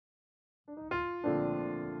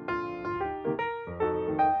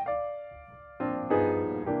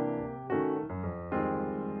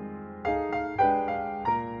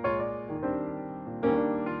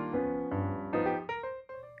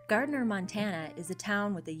Gardiner, Montana is a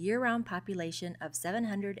town with a year-round population of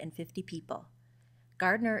 750 people.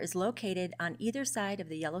 Gardiner is located on either side of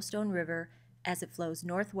the Yellowstone River as it flows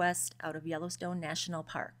northwest out of Yellowstone National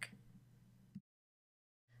Park.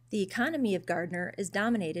 The economy of Gardiner is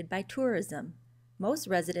dominated by tourism. Most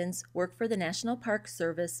residents work for the National Park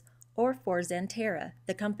Service or for Xanterra,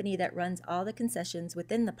 the company that runs all the concessions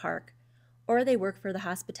within the park, or they work for the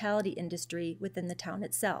hospitality industry within the town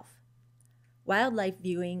itself. Wildlife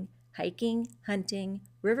viewing, hiking, hunting,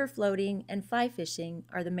 river floating, and fly fishing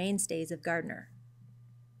are the mainstays of Gardiner.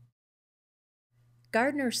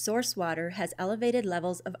 Gardiner's source water has elevated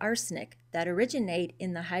levels of arsenic that originate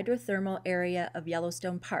in the hydrothermal area of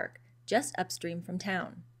Yellowstone Park, just upstream from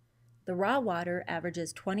town. The raw water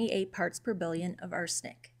averages 28 parts per billion of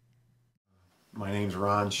arsenic. My name's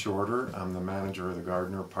Ron Shorter. I'm the manager of the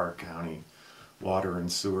Gardiner Park County Water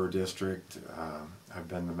and Sewer District. I've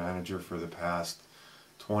been the manager for the past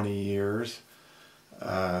 20 years.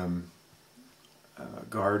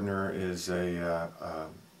 Gardiner is a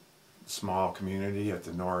small community at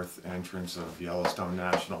the north entrance of Yellowstone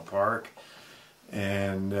National Park,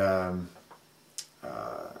 and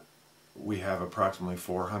we have approximately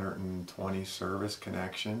 420 service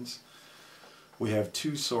connections. We have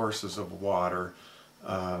two sources of water.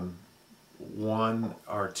 One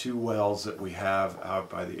are two wells that we have out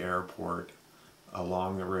by the airport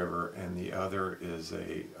along the river, and the other is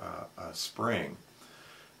a spring.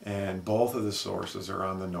 And both of the sources are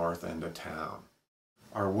on the north end of town.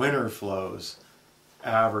 Our winter flows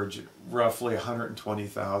average roughly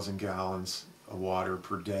 120,000 gallons of water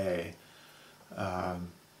per day.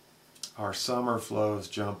 Our summer flows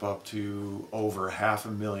jump up to over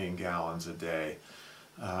 500,000 gallons a day.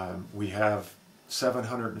 We have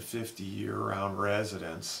 750 year-round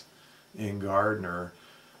residents in Gardiner,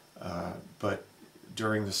 but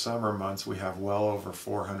during the summer months we have well over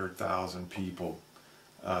 400,000 people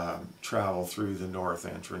travel through the north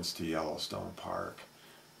entrance to Yellowstone Park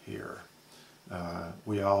here.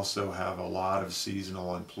 We also have a lot of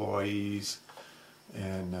seasonal employees,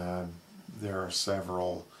 and there are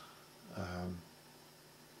several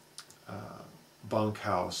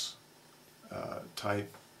bunkhouse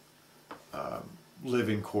type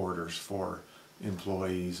living quarters for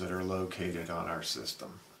employees that are located on our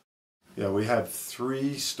system. Yeah, we have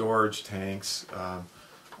 3 storage tanks.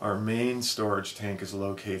 Our main storage tank is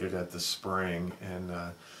located at the spring, and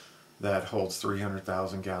that holds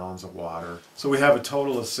 300,000 gallons of water. So we have a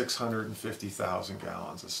total of 650,000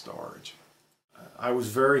 gallons of storage. I was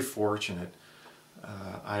very fortunate.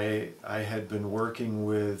 I had been working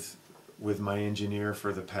with my engineer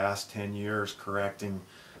for the past 10 years, correcting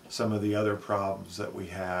some of the other problems that we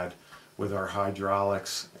had with our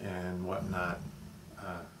hydraulics and whatnot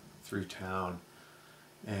through town.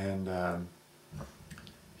 And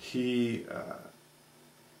he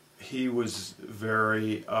was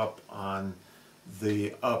very up on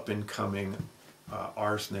the up-and-coming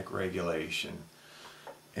arsenic regulation,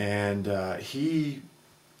 and he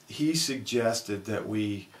suggested that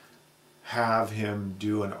we have him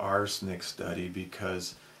do an arsenic study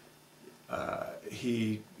because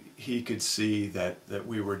he could see that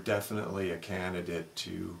we were definitely a candidate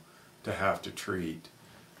to have to treat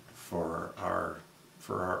for our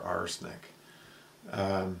arsenic.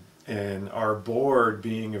 And our board,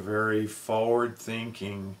 being a very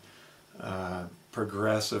forward-thinking,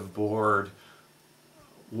 progressive board,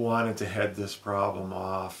 wanted to head this problem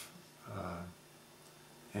off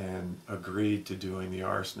and agreed to doing the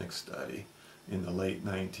arsenic study in the late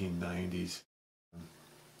 1990s.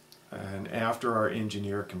 And after our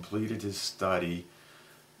engineer completed his study,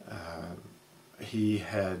 he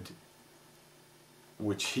had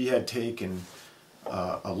taken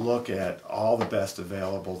a look at all the best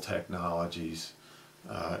available technologies,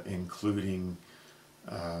 including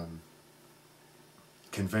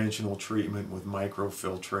conventional treatment with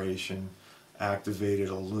microfiltration, activated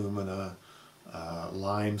alumina,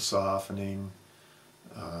 lime softening,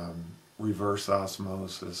 reverse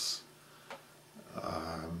osmosis,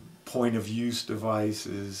 point-of-use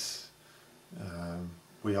devices.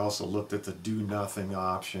 We also looked at the do-nothing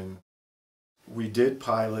option. We did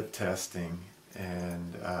pilot testing,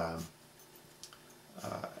 and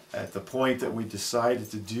at the point that we decided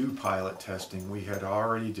to do pilot testing, we had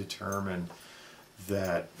already determined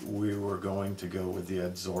that we were going to go with the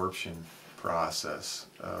adsorption process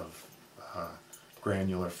of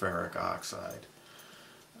granular ferric oxide.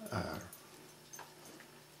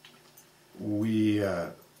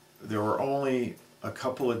 There were only a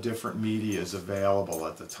couple of different medias available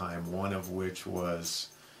at the time, one of which was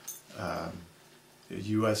a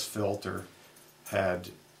U.S. filter, had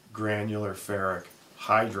granular ferric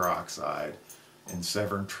hydroxide, and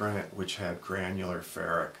Severn Trent, which had granular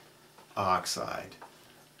ferric oxide.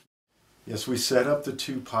 Yes, we set up the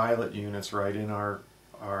 2 pilot units right in our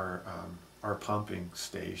pumping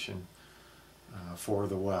station for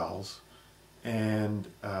the wells, and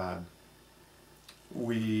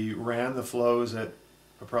we ran the flows at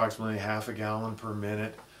approximately half a gallon per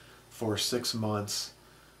minute for 6 months,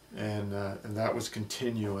 and that was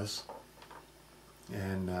continuous.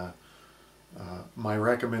 And my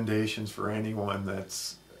recommendations for anyone that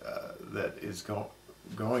is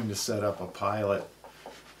going to set up a pilot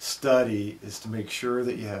study is to make sure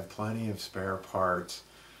that you have plenty of spare parts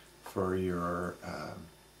for your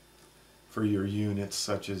units,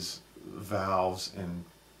 such as valves and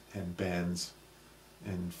bends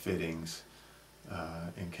and fittings,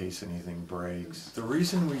 in case anything breaks. The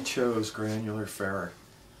reason we chose granular ferric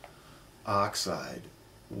oxide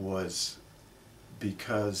was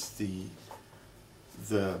because the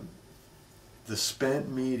spent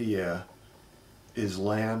media is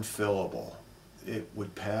landfillable. It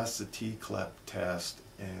would pass the TCLEP test,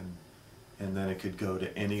 and then it could go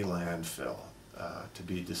to any landfill to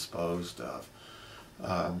be disposed of.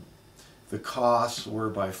 The costs were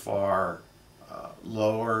by far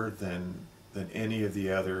lower than any of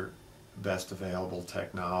the other best available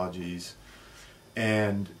technologies,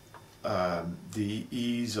 and the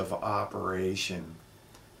ease of operation.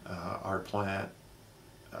 Our plant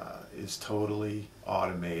is totally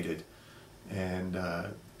automated and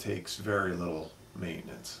takes very little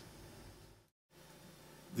maintenance.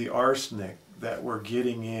 The arsenic that we're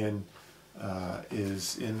getting in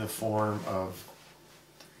is in the form of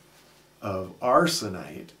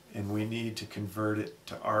arsenite, and we need to convert it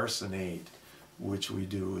to arsenate, which we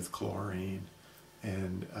do with chlorine,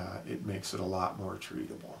 and it makes it a lot more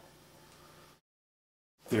treatable.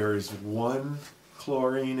 There is one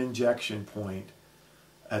chlorine injection point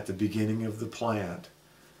at the beginning of the plant,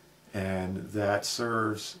 and that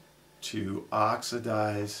serves to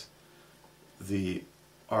oxidize the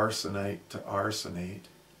arsenite to arsenate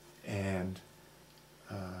and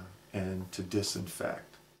to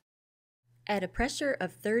disinfect. At a pressure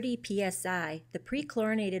of 30 psi, the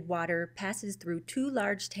pre-chlorinated water passes through 2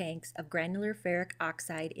 large tanks of granular ferric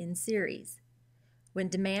oxide in series. When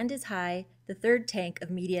demand is high, the 3rd tank of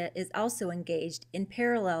media is also engaged in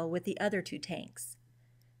parallel with the other 2 tanks.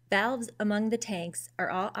 Valves among the tanks are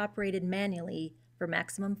all operated manually for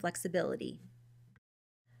maximum flexibility.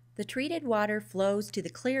 The treated water flows to the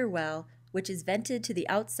clear well, which is vented to the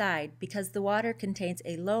outside because the water contains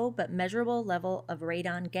a low but measurable level of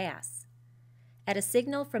radon gas. At a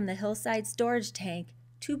signal from the hillside storage tank,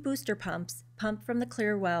 2 booster pumps pump from the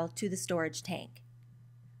clear well to the storage tank.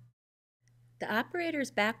 The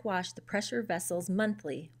operators backwash the pressure vessels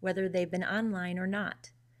monthly, whether they've been online or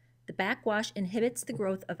not. The backwash inhibits the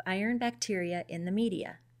growth of iron bacteria in the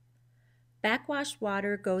media. Backwashed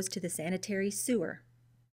water goes to the sanitary sewer.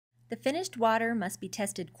 The finished water must be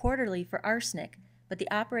tested quarterly for arsenic, but the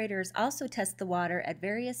operators also test the water at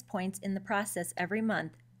various points in the process every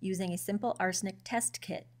month using a simple arsenic test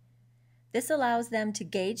kit. This allows them to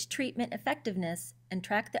gauge treatment effectiveness and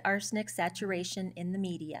track the arsenic saturation in the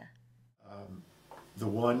media. The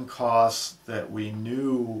one cost that we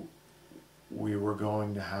knew we were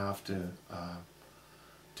going to have to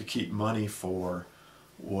keep money for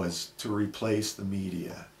was to replace the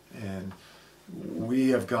media, and we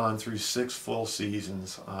have gone through 6 full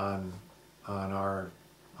seasons on our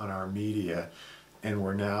media, and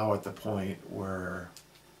we're now at the point where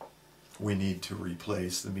we need to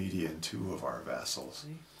replace the media in 2 of our vessels.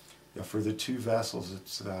 Yeah, for the 2 vessels,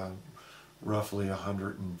 it's roughly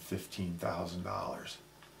 $115,000.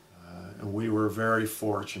 And we were very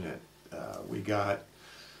fortunate. We got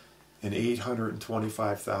an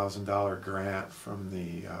 $825,000 grant from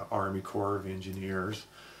the Army Corps of Engineers.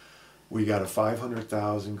 We got a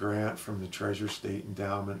 $500,000 grant from the Treasure State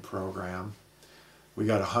Endowment Program. We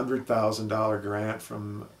got a $100,000 grant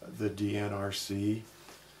from the DNRC.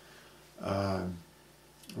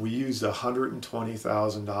 We used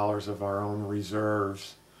 $120,000 of our own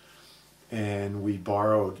reserves, and we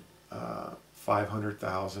borrowed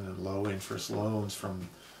 $500,000 in low interest loans from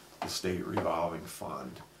the state revolving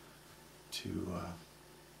fund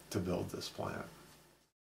to build this plant.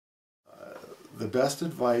 The best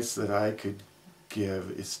advice that I could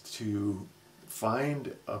give is to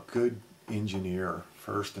find a good engineer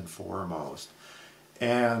first and foremost,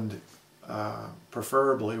 and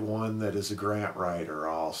preferably one that is a grant writer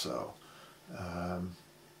also.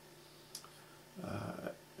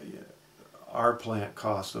 Our plant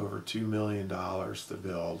cost over $2 million to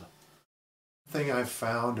build. The thing I've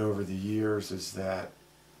found over the years is that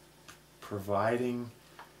providing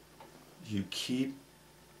you keep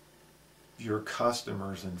your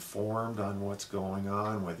customers informed on what's going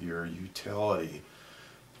on with your utility,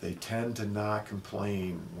 they tend to not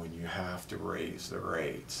complain when you have to raise the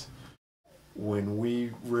rates. When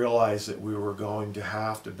we realized that we were going to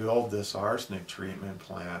have to build this arsenic treatment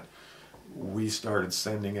plant, we started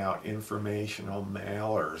sending out informational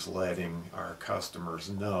mailers letting our customers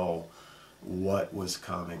know what was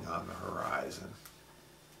coming on the horizon.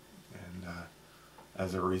 And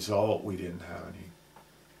as a result, we didn't have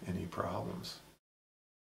any problems.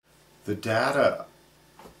 The data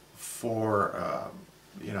for,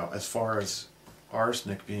 as far as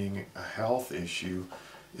arsenic being a health issue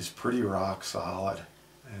is pretty rock solid.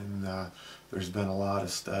 And there's been a lot of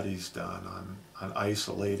studies done on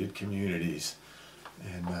isolated communities,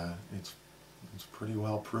 and it's pretty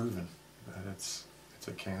well proven that it's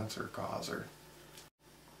a cancer causer.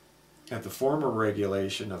 At the former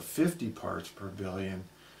regulation of 50 parts per billion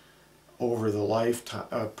over the lifetime,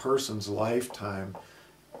 a person's lifetime,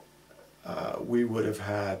 we would have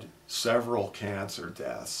had several cancer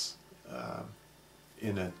deaths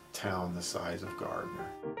in a town the size of Gardiner.